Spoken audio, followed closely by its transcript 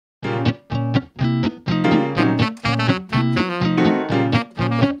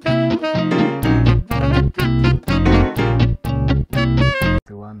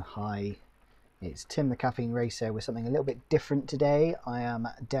Hi, it's Tim the Caffeine Racer with something a little bit different today. I am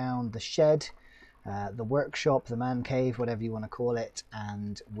down the shed, the workshop, the man cave, whatever you want to call it,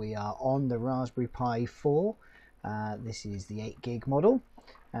 and we are on the Raspberry Pi 4. This is the 8 gig model,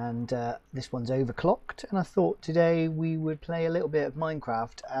 and this one's overclocked, and I thought today we would play a little bit of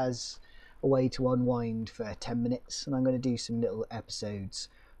Minecraft as a way to unwind for 10 minutes, and I'm going to do some little episodes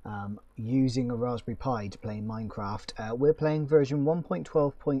using a Raspberry Pi to play Minecraft. We're playing version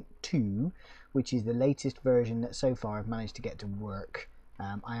 1.12.2, which is the latest version that so far I've managed to get to work.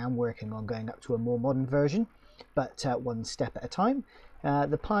 I am working on going up to a more modern version, but one step at a time.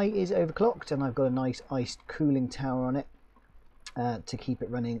 The Pi is overclocked, and I've got a nice iced cooling tower on it to keep it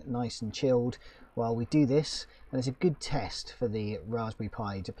running nice and chilled while we do this, and it's a good test for the Raspberry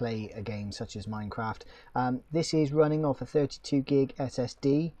Pi to play a game such as Minecraft. This is running off a 32 gig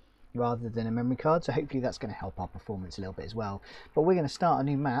SSD rather than a memory card, so hopefully that's going to help our performance a little bit as well. But we're going to start a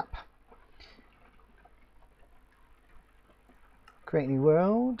new map, create a new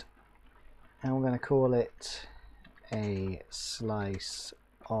world, and we're going to call it a slice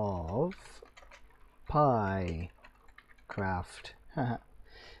of pie craft.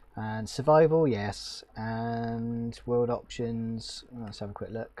 And survival, yes, and world options, let's have a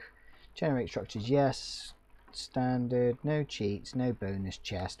quick look. Generate structures, yes. Standard, no cheats, no bonus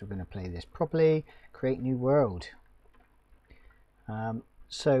chest. We're going to play this properly. Create new world.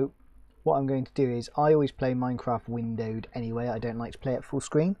 So what I'm going to do is, I always play Minecraft windowed anyway. I don't like to play it full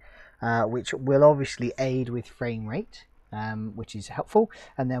screen, which will obviously aid with frame rate, which is helpful.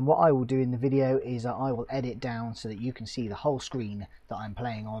 And then what I will do in the video is I will edit down so that you can see the whole screen that I'm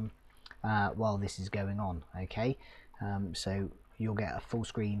playing on while this is going on. Okay, so you'll get a full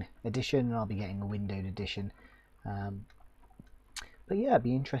screen edition and I'll be getting a windowed edition. But yeah, it'd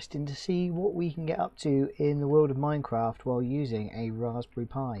be interesting to see what we can get up to in the world of Minecraft while using a Raspberry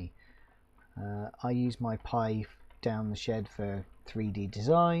Pi. I use my Pi down the shed for 3D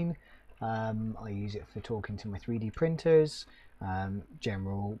design. I use it for talking to my 3D printers,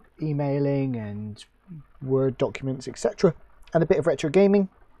 general emailing and Word documents, etc. And a bit of retro gaming.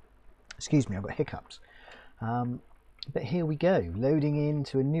 Excuse me, I've got hiccups. But here we go, loading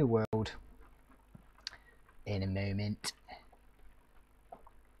into a new world in a moment.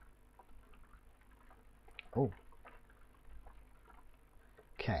 Oh.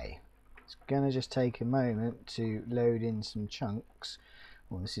 Okay, it's going to just take a moment to load in some chunks.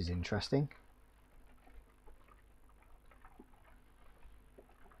 Well, this is interesting.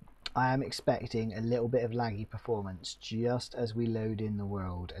 I am expecting a little bit of laggy performance just as we load in the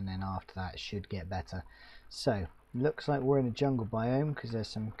world, and then after that it should get better. So, looks like we're in a jungle biome because there's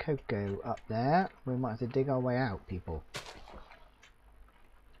some cocoa up there. We might have to dig our way out, people.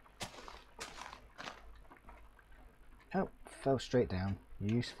 Oh, fell straight down.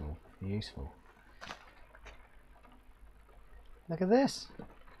 Useful, useful. Look at this.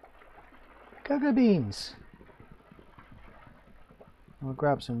 Cocoa beans. I'll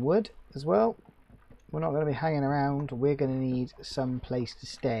grab some wood as well. We're not going to be hanging around. We're going to need some place to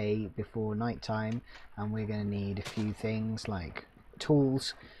stay before night time, and we're going to need a few things like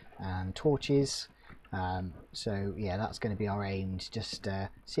tools and torches. So yeah, that's going to be our aim, to just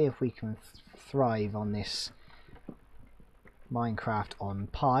see if we can thrive on this Minecraft on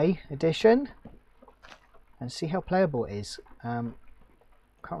Pi edition and see how playable it is. Can't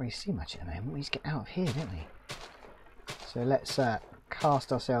really see much at the moment. We need to get out of here, don't we? So let's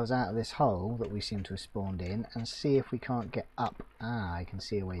cast ourselves out of this hole that we seem to have spawned in and see if we can't get up. Ah, I can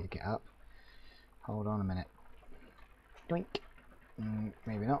see a way to get up. Hold on a minute. Doink.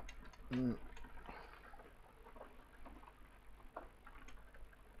 Maybe not. See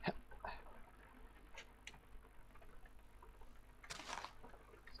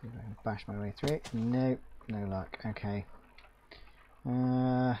if I can bash my way through. No, no luck. Okay.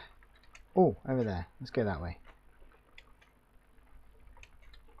 Oh, over there. Let's go that way.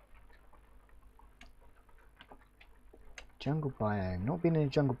 Jungle biome. Not been in a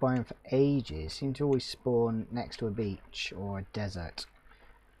jungle biome for ages. Seem to always spawn next to a beach or a desert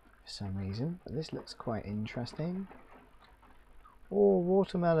for some reason. But this looks quite interesting. Oh,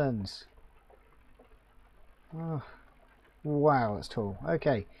 watermelons. Oh, wow, that's tall.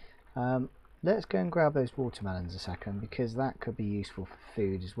 Okay, let's go and grab those watermelons a second, because that could be useful for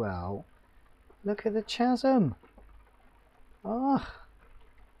food as well. Look at the chasm. Ah,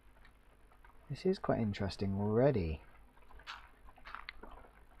 this is quite interesting already.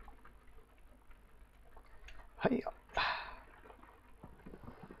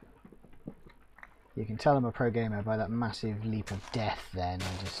 You can tell I'm a pro gamer by that massive leap of death then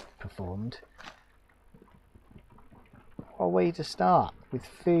I just performed. What a way to start. with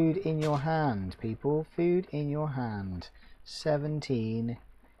food in your hand, people. Food in your hand. 17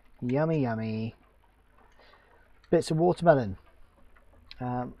 yummy yummy bits of watermelon.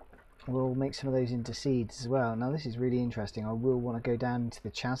 We'll make some of those into seeds as well. Now this is really interesting. I will want to go down into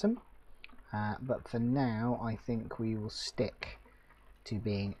the chasm, but for now I think we will stick to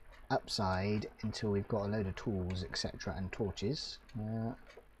being upside until we've got a load of tools, etc., and torches.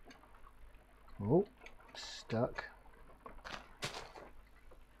 Oh, stuck.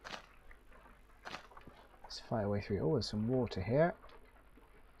 Let's fight our way through. Oh, there's some water here.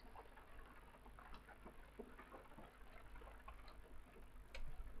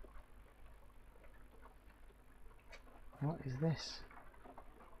 What is this?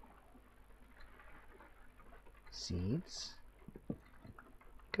 Seeds.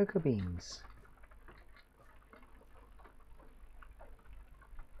 Cocoa beans.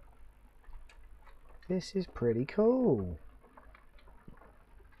 This is pretty cool.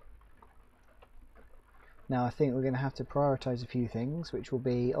 Now I think we're going to have to prioritize a few things, which will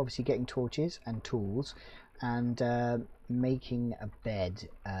be obviously getting torches and tools, and making a bed,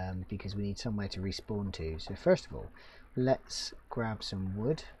 because we need somewhere to respawn to. So first of all, let's grab some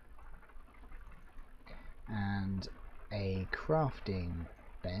wood and a crafting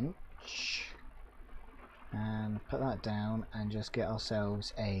bench and put that down, and just get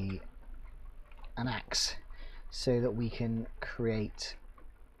ourselves an axe so that we can create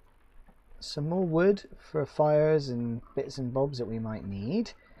some more wood for fires and bits and bobs that we might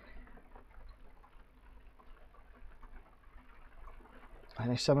need. I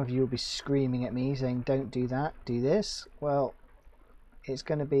know some of you will be screaming at me saying don't do that, do this. Well, it's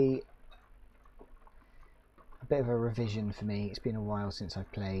going to be a bit of a revision for me. It's been a while since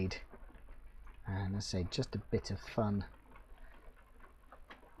I've played, and let's say just a bit of fun.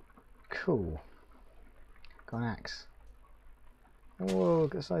 Cool. Got an axe. Whoa,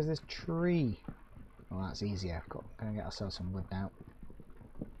 look at the size of this tree. Well, that's easier. Gonna get ourselves some wood now.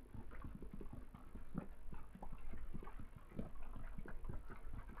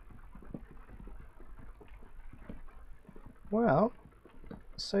 Well,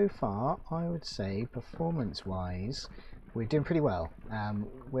 so far I would say performance wise we're doing pretty well.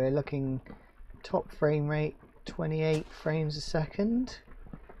 We're looking top frame rate 28 frames a second.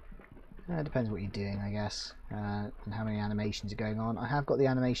 Depends what you're doing, I guess, and how many animations are going on. I have got the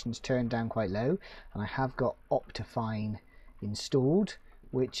animations turned down quite low, and I have got Optifine installed,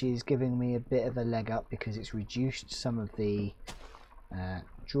 which is giving me a bit of a leg up because it's reduced some of the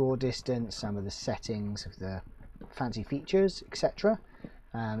draw distance, some of the settings of the fancy features, etc.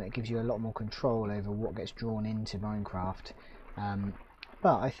 It gives you a lot more control over what gets drawn into Minecraft.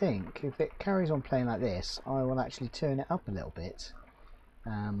 But I think if it carries on playing like this, I will actually turn it up a little bit.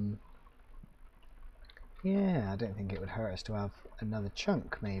 Yeah, I don't think it would hurt us to have another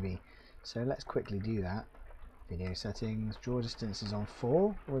chunk maybe. So let's quickly do that. Video settings, draw distance is on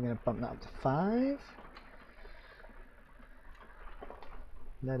 4. We're going to bump that up to 5.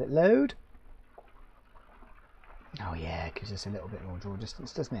 Let it load. Oh yeah, it gives us a little bit more draw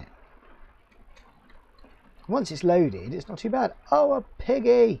distance, doesn't it? Once it's loaded, it's not too bad. Oh, a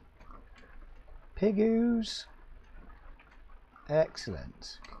piggy! Piggoos.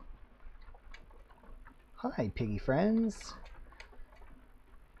 Excellent. Hi, piggy friends.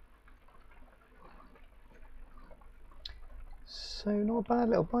 So not a bad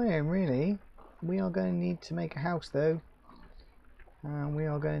little biome, really. We are going to need to make a house, though. And we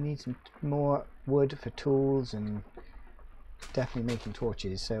are going to need some more wood for tools and definitely making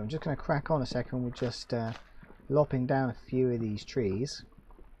torches. So I'm just going to crack on a second with just lopping down a few of these trees.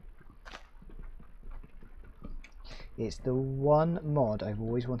 It's the one mod I've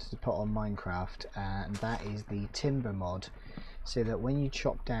always wanted to put on Minecraft, and that is the timber mod, so that when you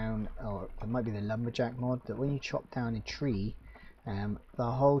chop down, or it might be the lumberjack mod, that when you chop down a tree, the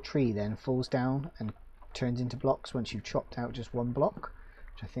whole tree then falls down and turns into blocks once you've chopped out just one block,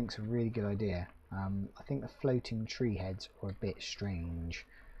 which I think is a really good idea. I think the floating tree heads are a bit strange.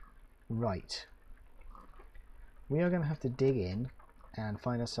 Right, we are going to have to dig in and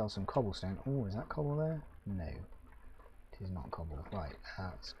find ourselves some cobblestone. Oh, is that cobble there? No. Is not cobble. Right,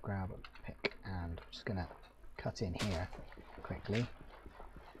 let's grab a pick, and I'm just gonna cut in here quickly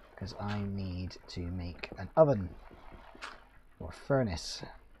because I need to make an oven or furnace.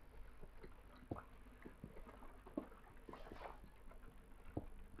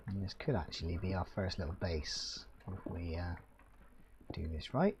 And this could actually be our first little base if we do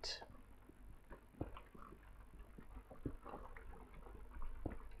this right.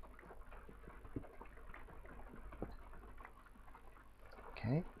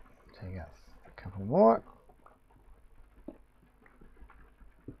 Okay, take out a couple more.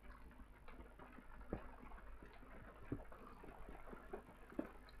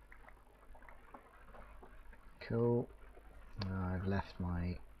 Cool. Now I've left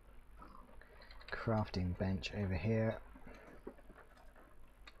my crafting bench over here.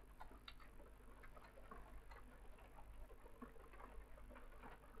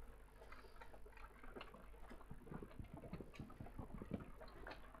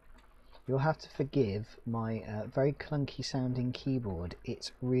 You'll have to forgive my very clunky sounding keyboard.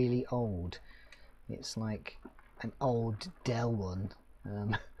 It's really old. It's like an old Dell one,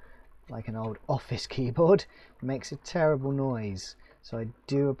 like an old office keyboard. It makes a terrible noise, so I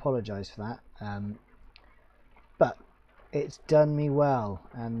do apologise for that. But it's done me well,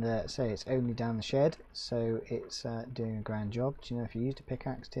 and say it's only down the shed, so it's doing a grand job. Do you know, if you used a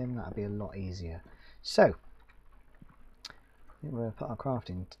pickaxe, Tim, that would be a lot easier. So I think we're going to put our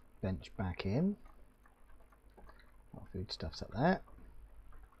crafting bench back in. Our food stuff's up there.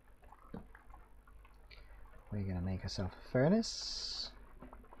 We're going to make ourselves a furnace.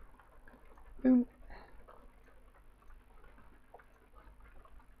 Boom.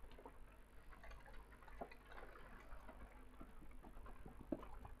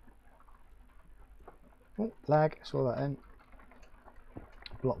 Oh, lag, saw that then.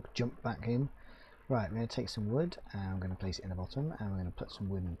 Block jump back in. Right, we're going to take some wood and I'm going to place it in the bottom, and we're going to put some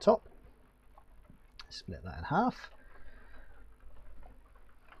wood in the top. Split that in half.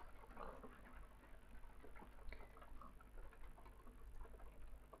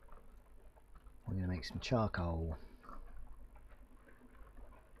 We're going to make some charcoal.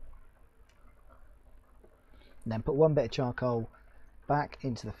 And then put one bit of charcoal back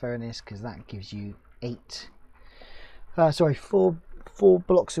into the furnace, because that gives you four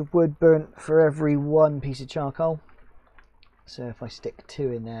blocks of wood burnt for every one piece of charcoal. So if I stick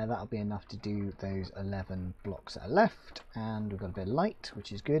 2 in there, that'll be enough to do those 11 blocks that are left, and we've got a bit of light,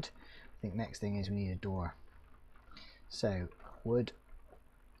 which is good. I think next thing is we need a door. So wood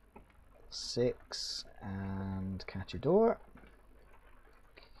 6 and catch a door.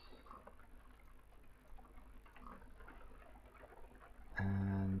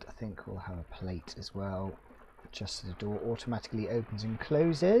 And I think we'll have a plate as well, just so the door automatically opens and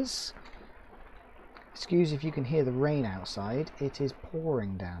closes. Excuse if you can hear the rain outside. It is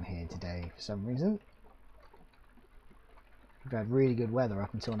pouring down here today for some reason. We've had really good weather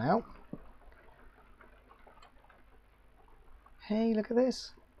up until now. Hey, look at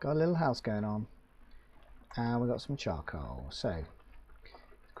this. Got a little house going on. And we've got some charcoal. So,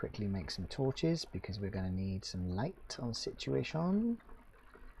 quickly make some torches, because we're going to need some light on the situation.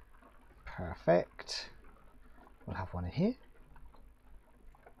 Perfect. We'll have one in here.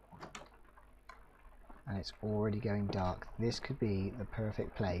 And it's already going dark. This could be the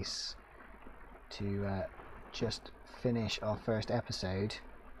perfect place to just finish our first episode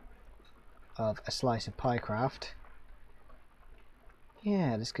of A Slice of Pie Craft.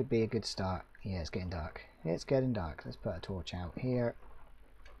 Yeah, this could be a good start. Yeah, it's getting dark. It's getting dark. Let's put a torch out here.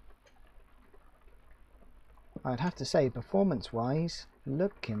 I'd have to say, performance wise,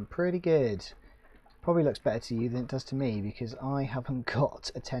 looking pretty good. Probably looks better to you than it does to me, because I haven't got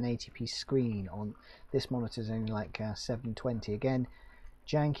a 1080p screen on this. Monitor's only like 720. Again,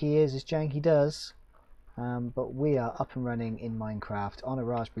 janky is as janky does, but we are up and running in Minecraft on a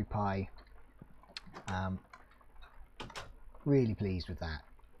Raspberry Pi. Really pleased with that.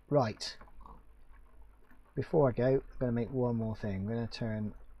 Right, before I go, I'm going to make one more thing. I'm going to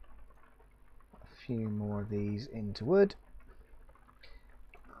turn a few more of these into wood.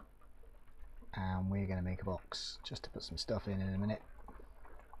 And we're going to make a box just to put some stuff in a minute.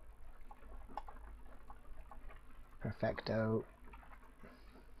 Perfecto.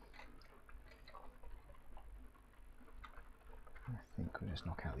 I think we'll just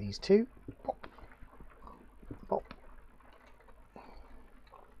knock out these 2. Pop. Pop.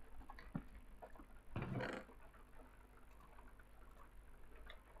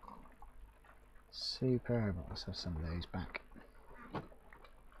 Superb. Let's have some of those back.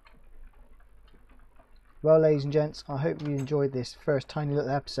 Well, ladies and gents, I hope you enjoyed this first tiny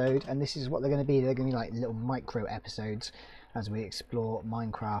little episode, and this is what they're going to be. They're going to be like little micro episodes as we explore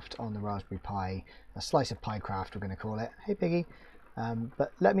Minecraft on the Raspberry Pi. A slice of pie craft, we're going to call it. Hey Piggy.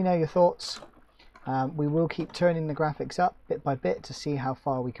 But let me know your thoughts. We will keep turning the graphics up bit by bit to see how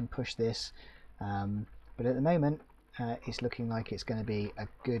far we can push this. But at the moment, it's looking like it's going to be a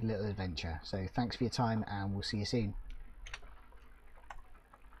good little adventure. So thanks for your time, and we'll see you soon.